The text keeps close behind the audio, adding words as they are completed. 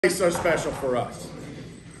So special for us,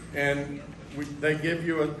 and they give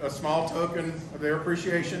you a small token of their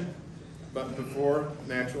appreciation, but before,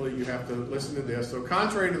 naturally, you have to listen to this. So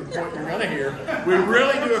contrary to the point you're going to hear, we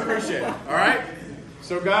really do appreciate it. All right,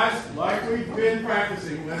 so guys, like we've been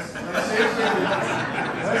practicing, let's see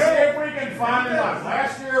if we can find a note.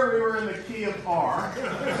 Last year we were in the key of R. So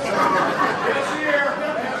this year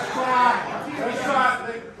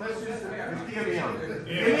let's just the key of M.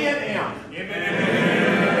 Give me an M.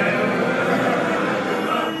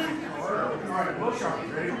 We'll sharpen.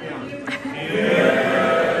 Ready?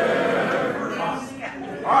 Yeah.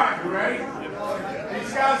 All right, you ready?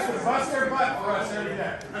 These guys will bust their butt for us every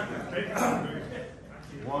day.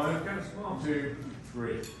 1, 2,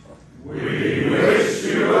 3. We wish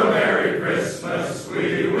you a Merry Christmas.